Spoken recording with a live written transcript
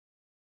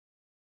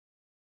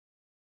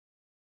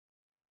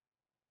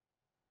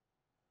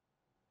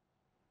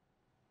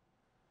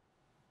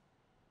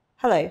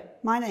Hello,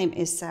 my name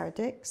is Sarah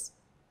Dix.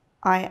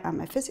 I am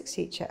a physics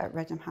teacher at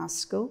Redham House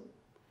School.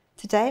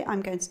 Today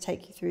I'm going to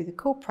take you through the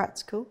core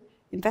practical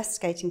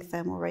investigating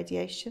thermal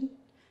radiation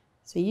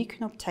so you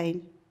can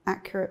obtain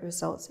accurate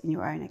results in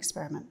your own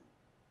experiment.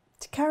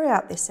 To carry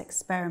out this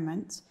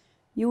experiment,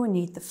 you will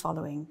need the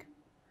following: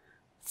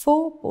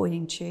 4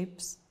 boiling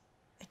tubes,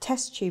 a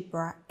test tube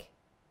rack,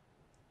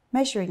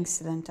 measuring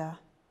cylinder,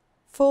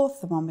 4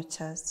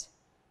 thermometers,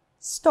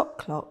 stop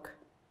clock,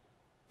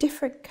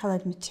 different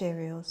coloured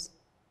materials,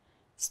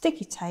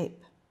 sticky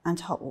tape and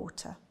hot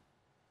water.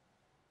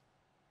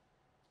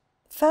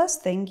 The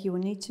first thing you will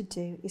need to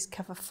do is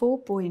cover 4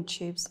 boiling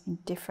tubes in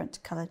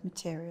different coloured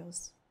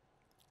materials.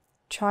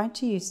 Trying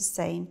to use the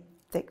same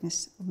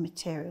thickness of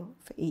material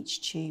for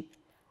each tube,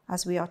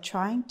 as we are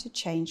trying to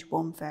change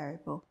one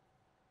variable.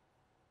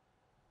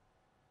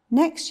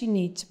 Next, you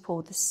need to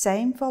pour the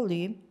same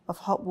volume of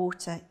hot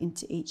water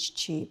into each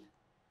tube.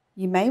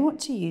 You may want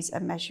to use a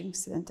measuring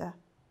cylinder,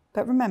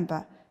 but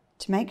remember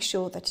to make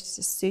sure that it is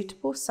a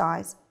suitable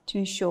size to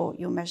ensure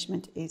your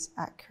measurement is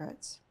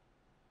accurate.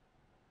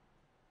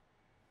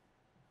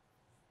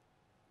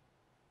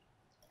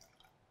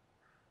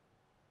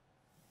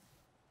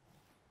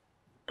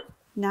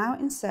 Now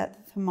insert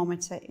the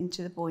thermometer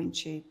into the boiling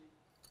tube.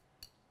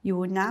 You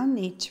will now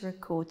need to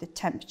record the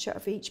temperature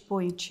of each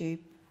boiling tube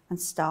and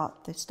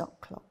start the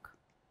stop clock.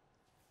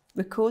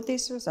 Record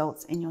these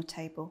results in your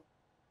table.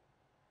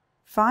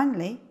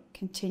 Finally,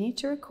 continue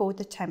to record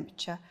the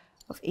temperature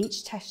of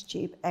each test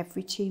tube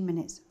every 2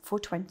 minutes for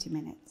 20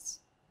 minutes.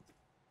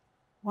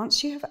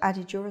 Once you have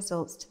added your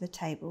results to the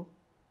table,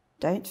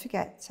 don't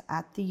forget to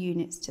add the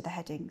units to the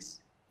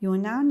headings. You will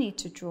now need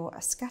to draw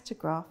a scatter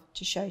graph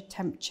to show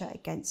temperature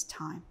against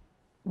time.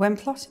 When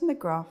plotting the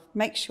graph,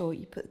 make sure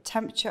you put the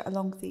temperature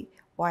along the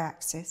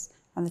y-axis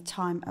and the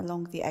time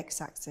along the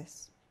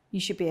x-axis. You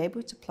should be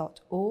able to plot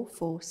all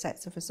 4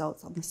 sets of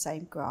results on the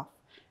same graph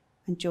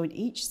and join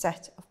each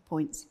set of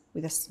points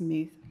with a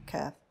smooth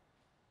curve.